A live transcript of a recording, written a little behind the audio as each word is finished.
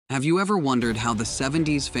Have you ever wondered how the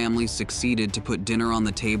 70s families succeeded to put dinner on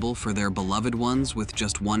the table for their beloved ones with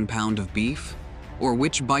just 1 pound of beef? Or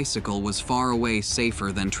which bicycle was far away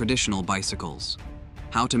safer than traditional bicycles?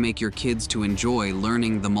 How to make your kids to enjoy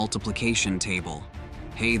learning the multiplication table?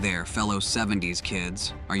 Hey there, fellow 70s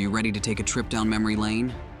kids. Are you ready to take a trip down memory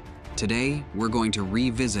lane? Today, we're going to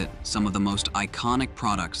revisit some of the most iconic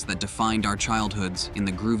products that defined our childhoods in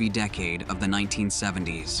the groovy decade of the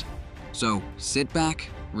 1970s. So, sit back,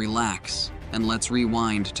 relax, and let's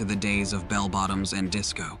rewind to the days of bell-bottoms and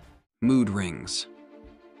disco. Mood rings.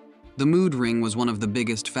 The mood ring was one of the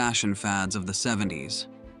biggest fashion fads of the 70s,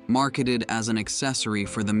 marketed as an accessory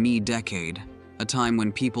for the me decade, a time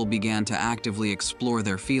when people began to actively explore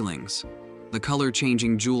their feelings. The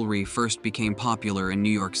color-changing jewelry first became popular in New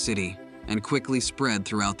York City and quickly spread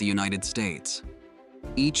throughout the United States.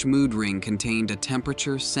 Each mood ring contained a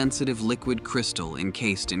temperature-sensitive liquid crystal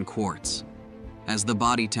encased in quartz. As the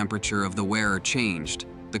body temperature of the wearer changed,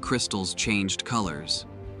 the crystals changed colors.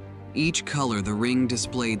 Each color the ring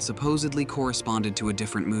displayed supposedly corresponded to a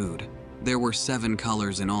different mood. There were 7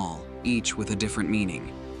 colors in all, each with a different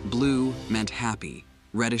meaning. Blue meant happy,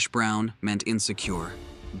 reddish-brown meant insecure,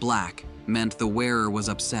 black meant the wearer was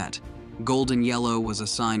upset, golden yellow was a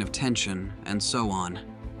sign of tension, and so on.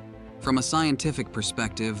 From a scientific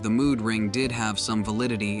perspective, the mood ring did have some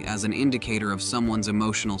validity as an indicator of someone's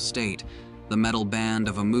emotional state. The metal band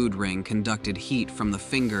of a mood ring conducted heat from the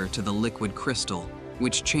finger to the liquid crystal,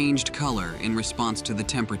 which changed color in response to the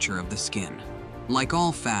temperature of the skin. Like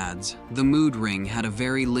all fads, the mood ring had a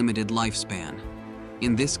very limited lifespan.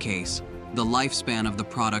 In this case, the lifespan of the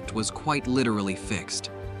product was quite literally fixed,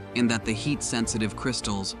 in that the heat-sensitive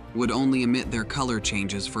crystals would only emit their color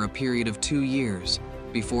changes for a period of 2 years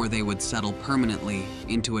before they would settle permanently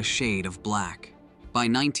into a shade of black. By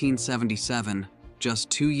 1977, just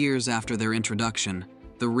 2 years after their introduction,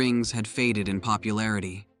 the rings had faded in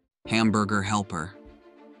popularity. Hamburger Helper.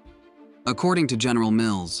 According to General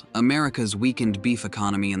Mills, America's weakened beef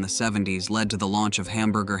economy in the 70s led to the launch of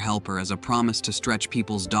Hamburger Helper as a promise to stretch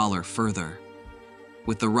people's dollar further.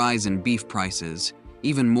 With the rise in beef prices,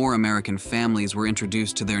 even more American families were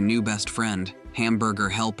introduced to their new best friend, Hamburger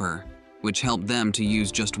Helper, which helped them to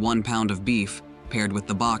use just 1 pound of beef, paired with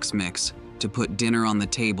the box mix, to put dinner on the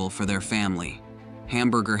table for their family.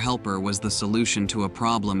 Hamburger Helper was the solution to a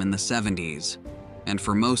problem in the 70s, and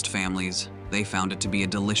for most families, they found it to be a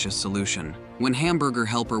delicious solution. When Hamburger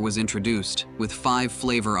Helper was introduced, with 5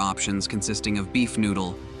 flavor options consisting of beef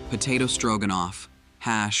noodle, potato stroganoff,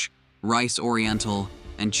 hash, rice oriental,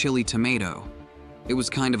 and chili tomato, it was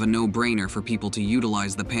kind of a no-brainer for people to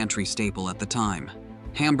utilize the pantry staple at the time.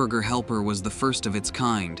 Hamburger Helper was the first of its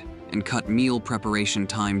kind and cut meal preparation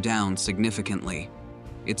time down significantly.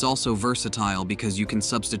 It's also versatile because you can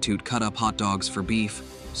substitute cut-up hot dogs for beef,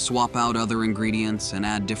 swap out other ingredients, and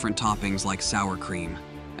add different toppings like sour cream.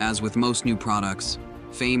 As with most new products,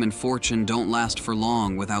 fame and fortune don't last for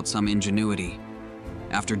long without some ingenuity.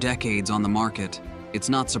 After decades on the market, it's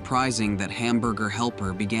not surprising that Hamburger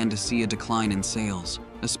Helper began to see a decline in sales,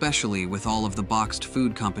 especially with all of the boxed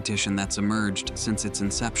food competition that's emerged since its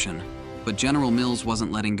inception. But General Mills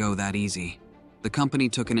wasn't letting go that easy. The company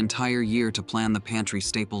took an entire year to plan the pantry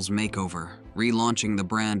staples makeover, relaunching the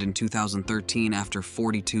brand in 2013 after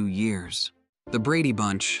 42 years. The Brady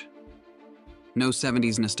Bunch. No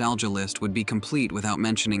 70s nostalgia list would be complete without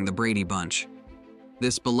mentioning the Brady Bunch.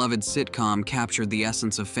 This beloved sitcom captured the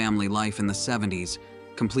essence of family life in the 70s,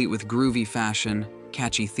 complete with groovy fashion,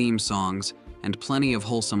 catchy theme songs, and plenty of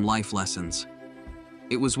wholesome life lessons.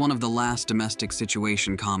 It was one of the last domestic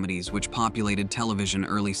situation comedies which populated television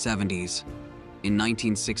early 70s. In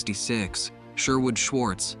 1966, Sherwood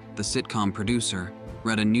Schwartz, the sitcom producer,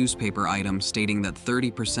 read a newspaper item stating that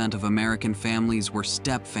 30% of American families were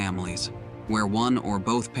step families, where one or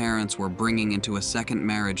both parents were bringing into a second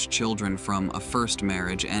marriage children from a first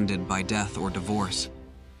marriage ended by death or divorce.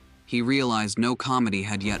 He realized no comedy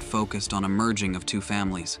had yet focused on a merging of 2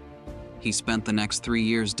 families. He spent the next 3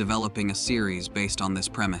 years developing a series based on this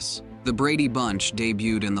premise. The Brady Bunch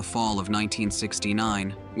debuted in the fall of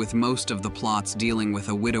 1969, with most of the plots dealing with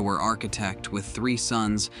a widower architect with 3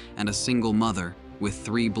 sons and a single mother with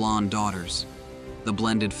 3 blonde daughters. The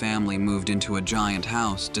blended family moved into a giant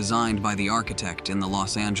house designed by the architect in the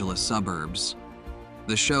Los Angeles suburbs.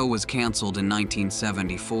 The show was canceled in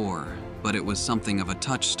 1974, but it was something of a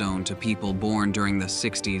touchstone to people born during the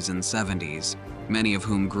 60s and 70s, many of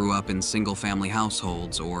whom grew up in single-family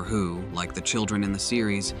households or who, like the children in the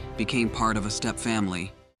series, became part of a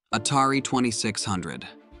step-family. Atari 2600.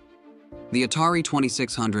 The Atari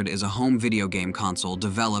 2600 is a home video game console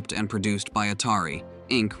developed and produced by Atari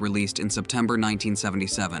Inc. released in September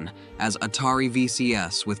 1977 as Atari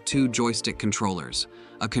VCS with 2 joystick controllers,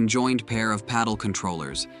 a conjoined pair of paddle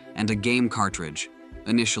controllers, and a game cartridge,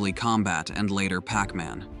 initially Combat and later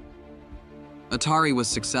Pac-Man. Atari was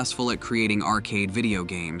successful at creating arcade video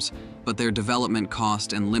games, but their development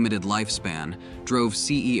cost and limited lifespan drove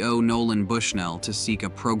CEO Nolan Bushnell to seek a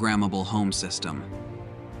programmable home system.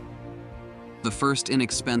 The first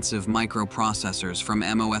inexpensive microprocessors from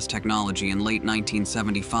MOS Technology in late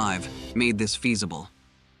 1975 made this feasible.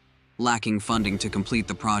 Lacking funding to complete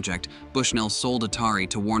the project, Bushnell sold Atari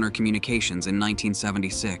to Warner Communications in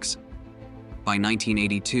 1976. By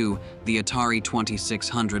 1982, the Atari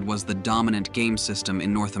 2600 was the dominant game system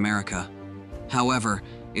in North America. However,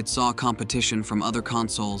 it saw competition from other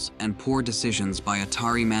consoles, and poor decisions by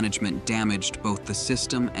Atari management damaged both the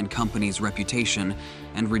system and company's reputation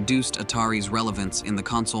and reduced Atari's relevance in the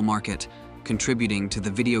console market, contributing to the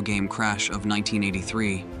video game crash of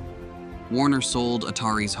 1983. Warner sold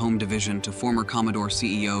Atari's home division to former Commodore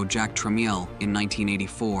CEO Jack Tramiel in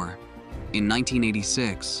 1984. In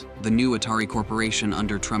 1986, the new Atari Corporation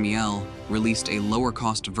under Tramiel released a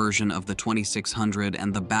lower-cost version of the 2600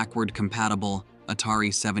 and the backward-compatible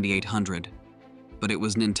Atari 7800. But it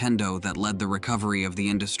was Nintendo that led the recovery of the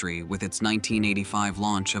industry with its 1985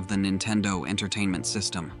 launch of the Nintendo Entertainment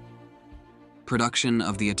System. Production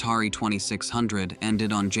of the Atari 2600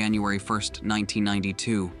 ended on January 1,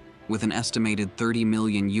 1992, with an estimated 30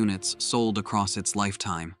 million units sold across its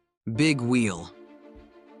lifetime. Big Wheel.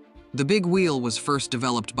 The Big Wheel was first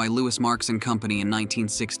developed by Louis Marks and Company in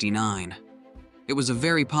 1969. It was a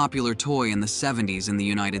very popular toy in the 70s in the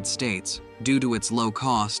United States, due to its low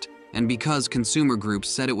cost and because consumer groups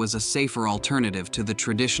said it was a safer alternative to the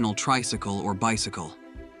traditional tricycle or bicycle.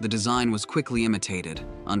 The design was quickly imitated,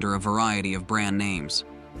 under a variety of brand names.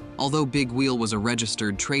 Although Big Wheel was a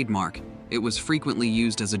registered trademark, it was frequently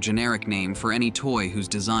used as a generic name for any toy whose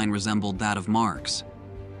design resembled that of Marks.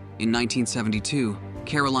 In 1972,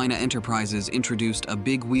 Carolina Enterprises introduced a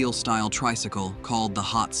Big Wheel-style tricycle called the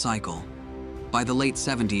Hot Cycle. By the late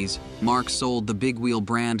 70s, Marks sold the Big Wheel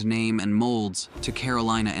brand name and molds to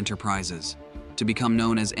Carolina Enterprises, to become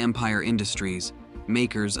known as Empire Industries,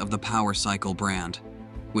 makers of the Power Cycle brand,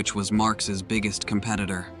 which was Marks's biggest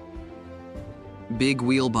competitor. Big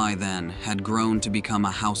Wheel by then had grown to become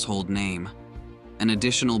a household name. An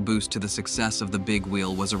additional boost to the success of the Big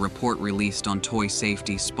Wheel was a report released on toy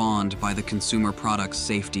safety spawned by the Consumer Products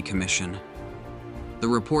Safety Commission. The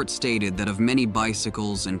report stated that of many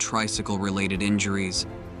bicycles and tricycle-related injuries,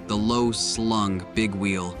 the low-slung Big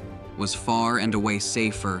Wheel was far and away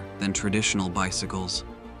safer than traditional bicycles.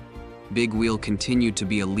 Big Wheel continued to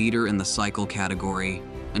be a leader in the cycle category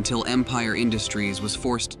until Empire Industries was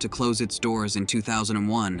forced to close its doors in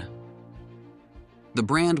 2001. The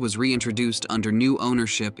brand was reintroduced under new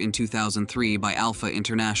ownership in 2003 by Alpha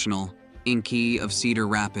International, Inc. of Cedar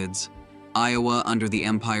Rapids, Iowa under the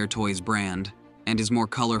Empire Toys brand, and is more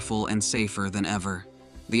colorful and safer than ever.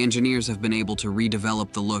 The engineers have been able to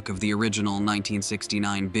redevelop the look of the original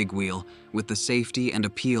 1969 Big Wheel with the safety and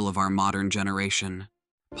appeal of our modern generation.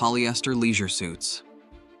 Polyester leisure suits.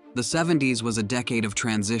 The 70s was a decade of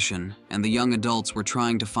transition, and the young adults were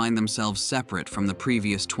trying to find themselves separate from the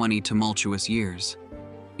previous 20 tumultuous years.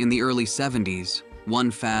 In the early 70s, one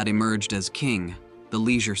fad emerged as king, the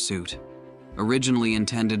leisure suit. Originally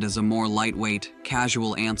intended as a more lightweight,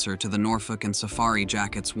 casual answer to the Norfolk and safari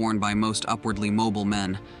jackets worn by most upwardly mobile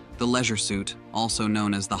men, the leisure suit, also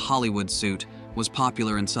known as the Hollywood suit, was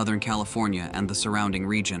popular in Southern California and the surrounding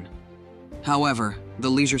region. However, the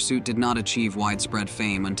leisure suit did not achieve widespread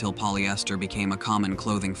fame until polyester became a common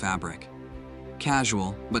clothing fabric.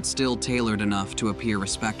 Casual, but still tailored enough to appear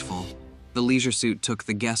respectful, the leisure suit took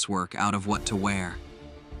the guesswork out of what to wear.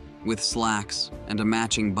 With slacks and a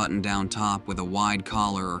matching button-down top with a wide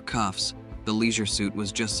collar or cuffs, the leisure suit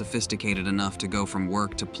was just sophisticated enough to go from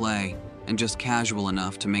work to play, and just casual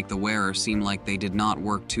enough to make the wearer seem like they did not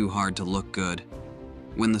work too hard to look good.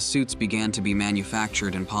 When the suits began to be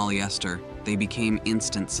manufactured in polyester, they became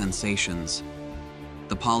instant sensations.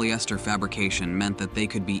 The polyester fabrication meant that they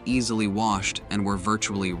could be easily washed and were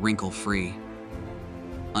virtually wrinkle-free.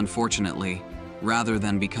 Unfortunately, rather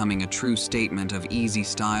than becoming a true statement of easy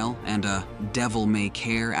style and a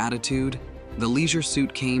devil-may-care attitude, the leisure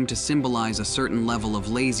suit came to symbolize a certain level of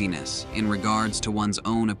laziness in regards to one's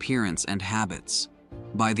own appearance and habits.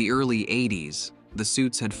 By the early 80s, the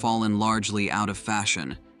suits had fallen largely out of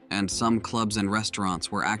fashion, and some clubs and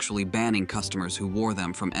restaurants were actually banning customers who wore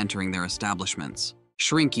them from entering their establishments.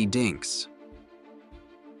 Shrinky Dinks.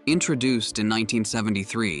 Introduced in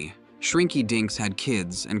 1973, Shrinky Dinks had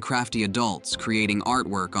kids and crafty adults creating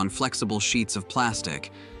artwork on flexible sheets of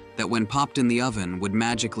plastic that, when popped in the oven, would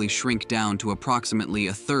magically shrink down to approximately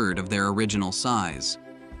a third of their original size.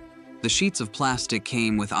 The sheets of plastic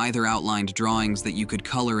came with either outlined drawings that you could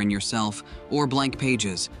color in yourself or blank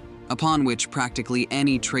pages, upon which practically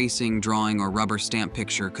any tracing, drawing, or rubber stamp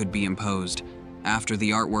picture could be imposed. After the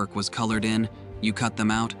artwork was colored in, you cut them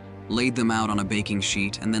out, laid them out on a baking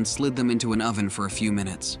sheet, and then slid them into an oven for a few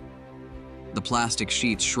minutes. The plastic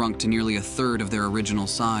sheets shrunk to nearly a third of their original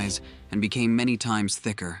size and became many times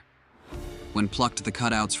thicker. When plucked the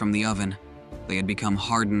cutouts from the oven, they had become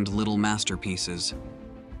hardened little masterpieces.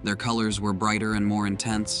 Their colors were brighter and more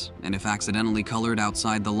intense, and if accidentally colored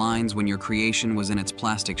outside the lines when your creation was in its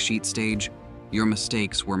plastic sheet stage, your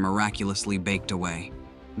mistakes were miraculously baked away.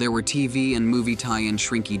 There were TV and movie tie-in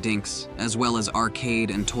Shrinky Dinks, as well as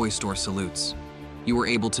arcade and toy store salutes. You were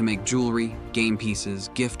able to make jewelry, game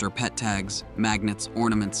pieces, gift or pet tags, magnets,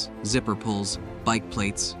 ornaments, zipper pulls, bike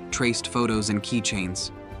plates, traced photos, and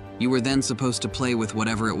keychains. You were then supposed to play with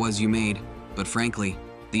whatever it was you made, but frankly,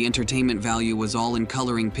 the entertainment value was all in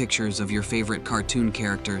coloring pictures of your favorite cartoon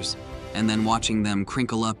characters, and then watching them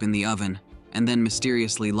crinkle up in the oven, and then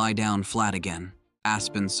mysteriously lie down flat again.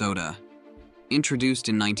 Aspen Soda. Introduced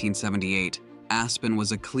in 1978, Aspen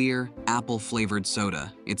was a clear, apple-flavored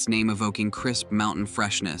soda, its name evoking crisp mountain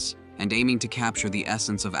freshness and aiming to capture the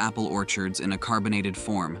essence of apple orchards in a carbonated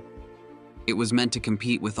form. It was meant to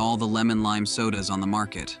compete with all the lemon-lime sodas on the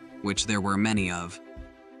market, which there were many of.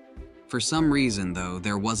 For some reason, though,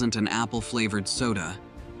 there wasn't an apple-flavored soda,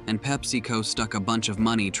 and PepsiCo stuck a bunch of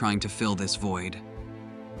money trying to fill this void.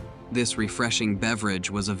 This refreshing beverage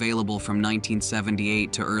was available from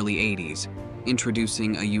 1978 to early 80s,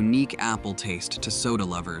 introducing a unique apple taste to soda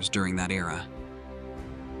lovers during that era.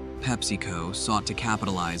 PepsiCo sought to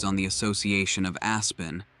capitalize on the association of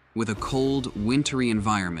Aspen with a cold, wintry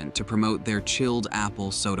environment to promote their chilled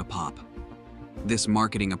apple soda pop. This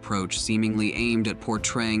marketing approach seemingly aimed at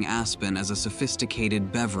portraying Aspen as a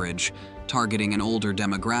sophisticated beverage, targeting an older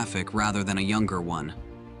demographic rather than a younger one.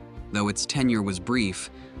 Though its tenure was brief,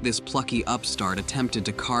 this plucky upstart attempted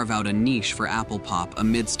to carve out a niche for apple pop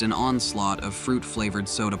amidst an onslaught of fruit-flavored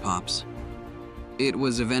soda pops. It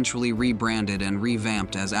was eventually rebranded and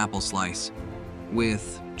revamped as Apple Slice.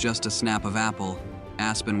 With just a snap of apple,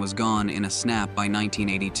 Aspen was gone in a snap by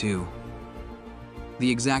 1982. The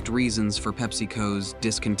exact reasons for PepsiCo's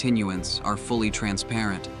discontinuance are fully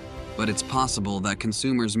transparent, but it's possible that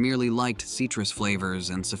consumers merely liked citrus flavors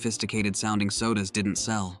and sophisticated-sounding sodas didn't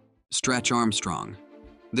sell. Stretch Armstrong.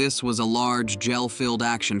 This was a large, gel-filled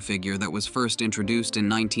action figure that was first introduced in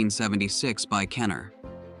 1976 by Kenner.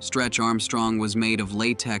 Stretch Armstrong was made of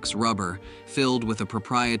latex rubber filled with a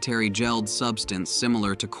proprietary gelled substance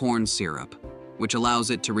similar to corn syrup, which allows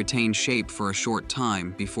it to retain shape for a short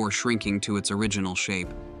time before shrinking to its original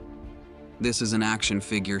shape. This is an action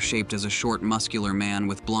figure shaped as a short, muscular man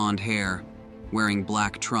with blonde hair, wearing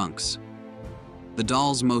black trunks. The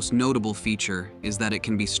doll's most notable feature is that it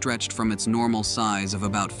can be stretched from its normal size of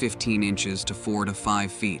about 15 inches to 4 to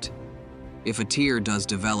 5 feet. If a tear does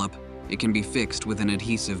develop, it can be fixed with an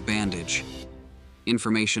adhesive bandage.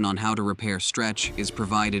 Information on how to repair Stretch is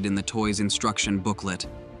provided in the toy's instruction booklet,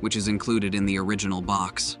 which is included in the original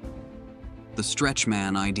box. The Stretch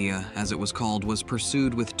Man idea, as it was called, was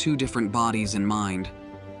pursued with two different bodies in mind.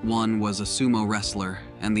 One was a sumo wrestler,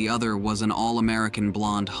 and the other was an all-American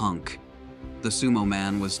blonde hunk. The sumo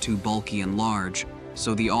man was too bulky and large,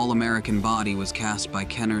 so the all-American body was cast by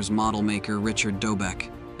Kenner's model maker Richard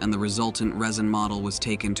Dobeck, and the resultant resin model was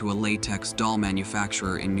taken to a latex doll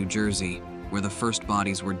manufacturer in New Jersey, where the first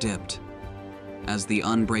bodies were dipped. As the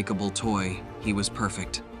unbreakable toy, he was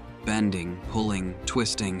perfect. Bending, pulling,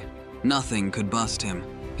 twisting. Nothing could bust him.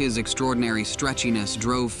 His extraordinary stretchiness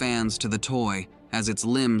drove fans to the toy, as its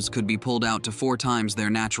limbs could be pulled out to 4 times their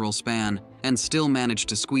natural span and still managed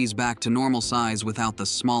to squeeze back to normal size without the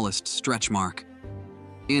smallest stretch mark.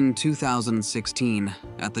 In 2016,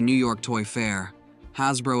 at the New York Toy Fair,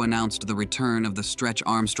 Hasbro announced the return of the Stretch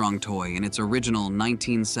Armstrong toy in its original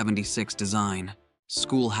 1976 design,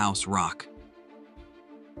 Schoolhouse Rock.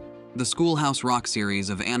 The Schoolhouse Rock series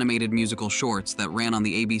of animated musical shorts that ran on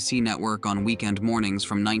the ABC network on weekend mornings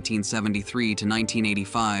from 1973 to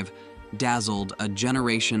 1985 dazzled a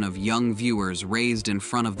generation of young viewers raised in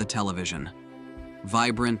front of the television.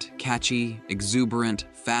 Vibrant, catchy, exuberant,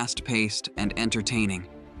 fast-paced, and entertaining,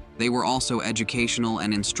 they were also educational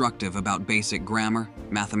and instructive about basic grammar,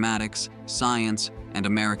 mathematics, science, and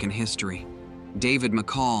American history. David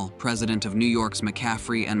McCall, president of New York's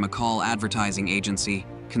McCaffrey and McCall Advertising Agency,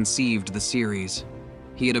 conceived the series.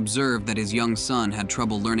 He had observed that his young son had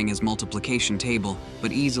trouble learning his multiplication table,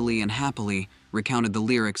 but easily and happily recounted the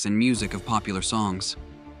lyrics and music of popular songs.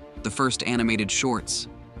 The first animated shorts,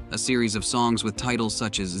 a series of songs with titles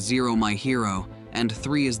such as Zero My Hero and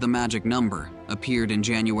 3 is the Magic Number, appeared in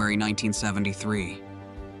January 1973.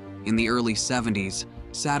 In the early 70s,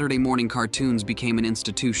 Saturday morning cartoons became an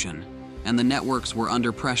institution, and the networks were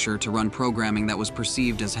under pressure to run programming that was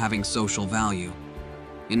perceived as having social value.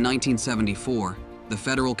 In 1974, the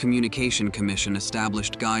Federal Communication Commission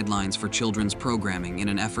established guidelines for children's programming in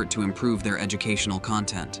an effort to improve their educational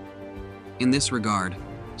content. In this regard,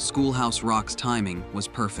 Schoolhouse Rock's timing was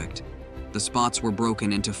perfect. The spots were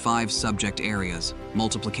broken into 5 subject areas: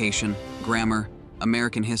 multiplication, grammar,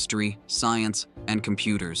 American history, science, and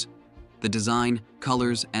computers. The design,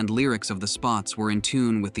 colors, and lyrics of the spots were in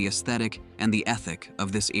tune with the aesthetic and the ethic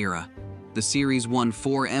of this era. The series won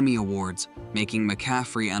 4 Emmy Awards, making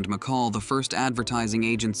McCaffrey and McCall the first advertising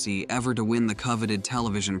agency ever to win the coveted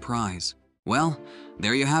television prize. Well,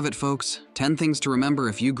 there you have it, folks. 10 things to remember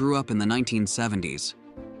if you grew up in the 1970s.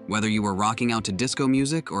 Whether you were rocking out to disco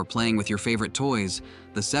music or playing with your favorite toys,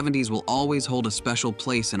 the 70s will always hold a special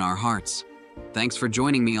place in our hearts. Thanks for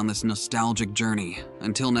joining me on this nostalgic journey.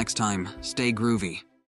 Until next time, stay groovy.